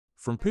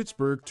From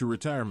Pittsburgh to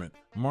retirement,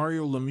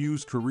 Mario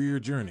Lemieux's career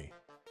journey.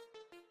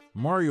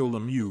 Mario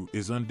Lemieux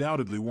is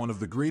undoubtedly one of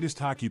the greatest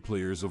hockey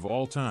players of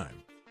all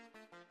time.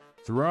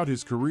 Throughout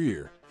his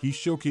career, he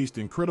showcased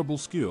incredible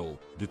skill,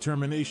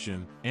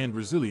 determination, and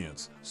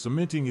resilience,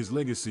 cementing his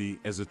legacy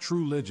as a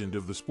true legend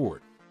of the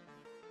sport.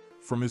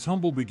 From his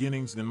humble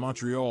beginnings in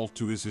Montreal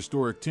to his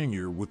historic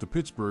tenure with the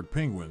Pittsburgh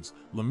Penguins,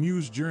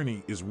 Lemieux's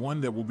journey is one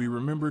that will be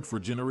remembered for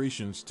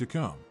generations to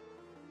come.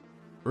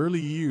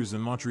 Early years in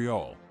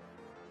Montreal.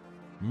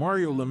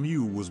 Mario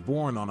Lemieux was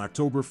born on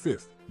October 5,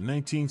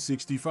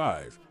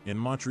 1965, in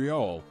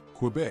Montreal,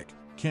 Quebec,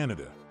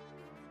 Canada.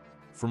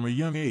 From a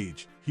young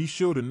age, he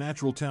showed a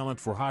natural talent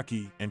for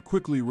hockey and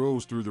quickly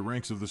rose through the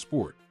ranks of the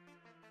sport.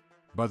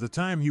 By the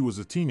time he was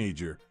a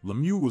teenager,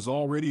 Lemieux was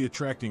already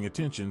attracting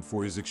attention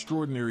for his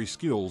extraordinary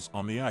skills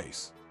on the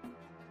ice.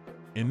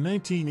 In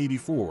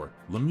 1984,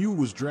 Lemieux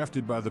was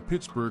drafted by the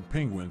Pittsburgh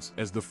Penguins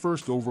as the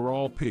first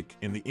overall pick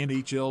in the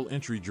NHL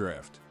Entry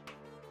Draft.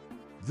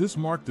 This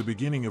marked the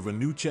beginning of a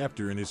new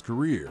chapter in his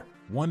career,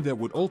 one that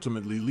would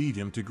ultimately lead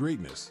him to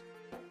greatness.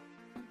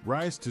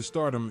 Rise to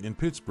stardom in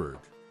Pittsburgh.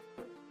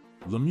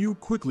 Lemieux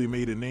quickly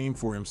made a name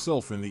for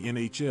himself in the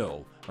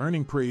NHL,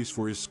 earning praise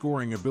for his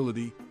scoring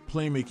ability,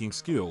 playmaking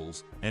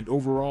skills, and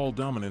overall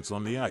dominance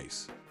on the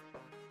ice.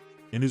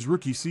 In his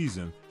rookie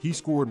season, he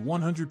scored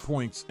 100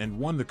 points and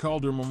won the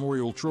Calder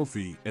Memorial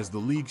Trophy as the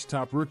league's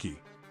top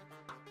rookie.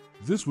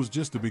 This was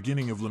just the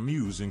beginning of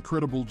Lemieux's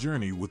incredible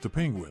journey with the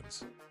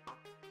Penguins.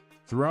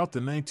 Throughout the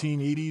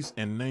 1980s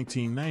and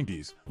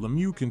 1990s,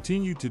 Lemieux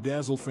continued to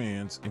dazzle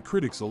fans and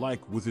critics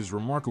alike with his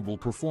remarkable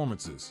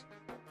performances.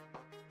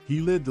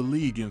 He led the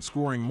league in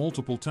scoring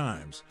multiple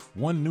times,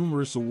 won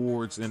numerous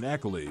awards and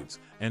accolades,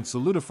 and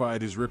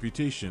solidified his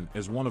reputation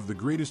as one of the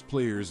greatest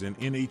players in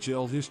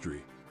NHL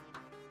history.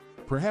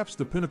 Perhaps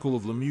the pinnacle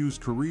of Lemieux's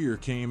career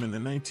came in the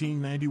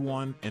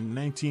 1991 and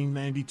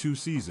 1992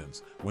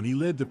 seasons, when he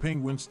led the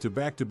Penguins to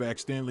back-to-back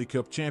Stanley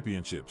Cup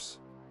championships.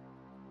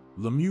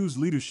 Lemieux's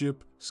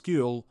leadership,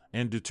 skill,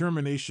 and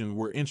determination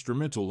were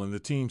instrumental in the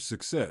team's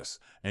success,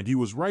 and he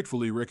was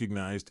rightfully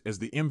recognized as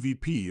the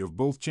MVP of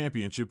both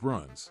championship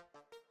runs.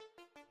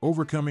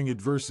 Overcoming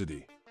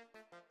adversity.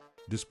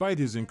 Despite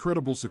his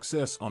incredible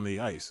success on the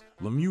ice,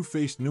 Lemieux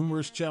faced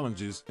numerous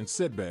challenges and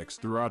setbacks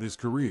throughout his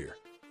career.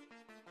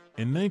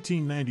 In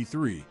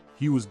 1993,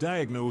 he was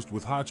diagnosed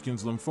with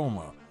Hodgkin's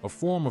lymphoma, a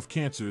form of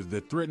cancer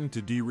that threatened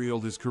to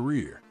derail his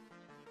career.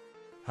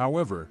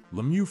 However,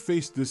 Lemieux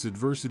faced this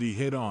adversity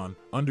head-on,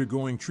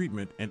 undergoing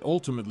treatment and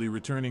ultimately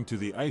returning to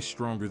the ice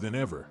stronger than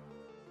ever.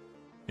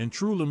 In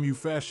true Lemieux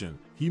fashion,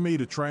 he made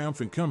a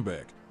triumphant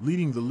comeback,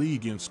 leading the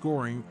league in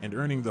scoring and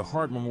earning the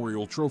Hart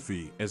Memorial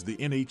Trophy as the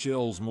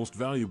NHL's most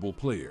valuable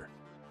player.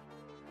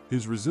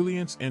 His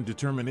resilience and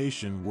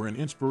determination were an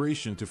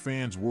inspiration to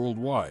fans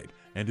worldwide,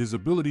 and his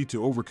ability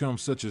to overcome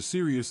such a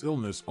serious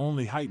illness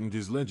only heightened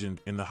his legend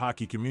in the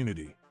hockey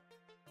community.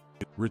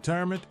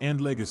 Retirement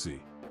and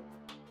legacy.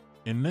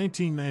 In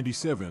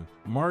 1997,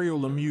 Mario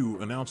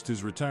Lemieux announced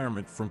his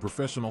retirement from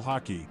professional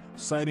hockey,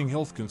 citing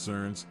health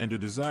concerns and a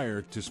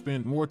desire to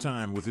spend more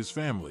time with his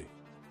family.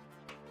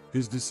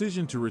 His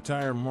decision to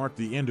retire marked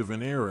the end of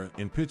an era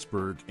in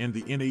Pittsburgh and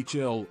the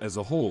NHL as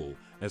a whole,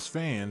 as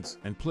fans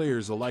and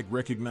players alike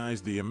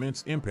recognized the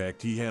immense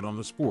impact he had on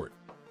the sport.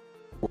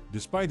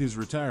 Despite his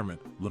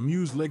retirement,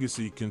 Lemieux's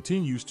legacy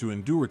continues to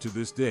endure to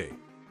this day.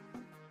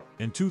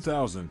 In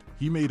 2000,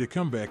 he made a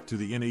comeback to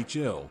the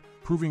NHL,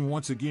 proving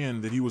once again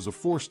that he was a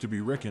force to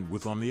be reckoned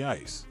with on the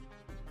ice.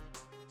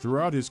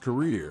 Throughout his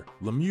career,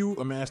 Lemieux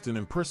amassed an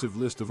impressive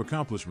list of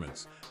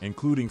accomplishments,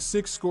 including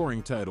 6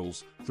 scoring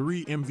titles,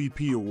 3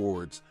 MVP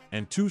awards,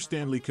 and 2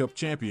 Stanley Cup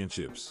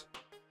championships.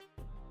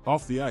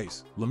 Off the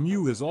ice,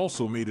 Lemieux has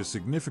also made a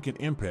significant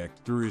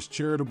impact through his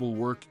charitable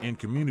work and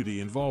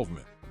community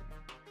involvement.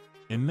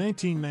 In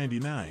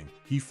 1999,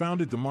 he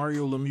founded the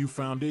Mario Lemieux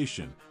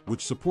Foundation,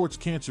 which supports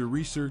cancer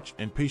research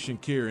and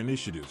patient care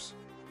initiatives.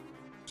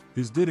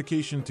 His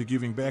dedication to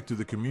giving back to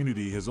the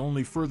community has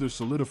only further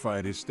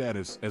solidified his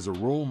status as a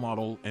role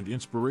model and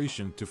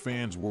inspiration to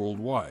fans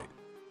worldwide.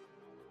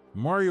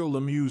 Mario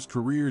Lemieux's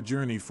career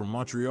journey from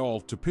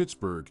Montreal to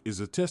Pittsburgh is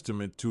a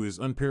testament to his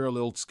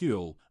unparalleled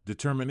skill,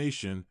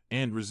 determination,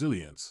 and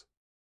resilience.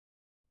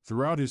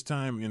 Throughout his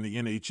time in the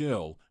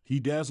NHL, he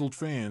dazzled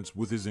fans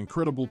with his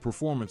incredible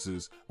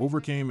performances,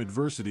 overcame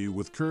adversity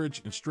with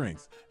courage and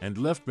strength, and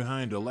left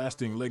behind a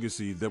lasting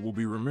legacy that will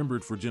be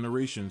remembered for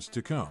generations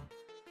to come.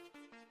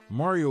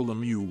 Mario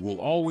Lemieux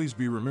will always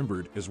be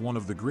remembered as one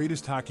of the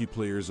greatest hockey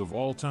players of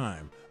all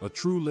time, a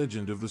true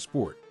legend of the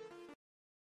sport.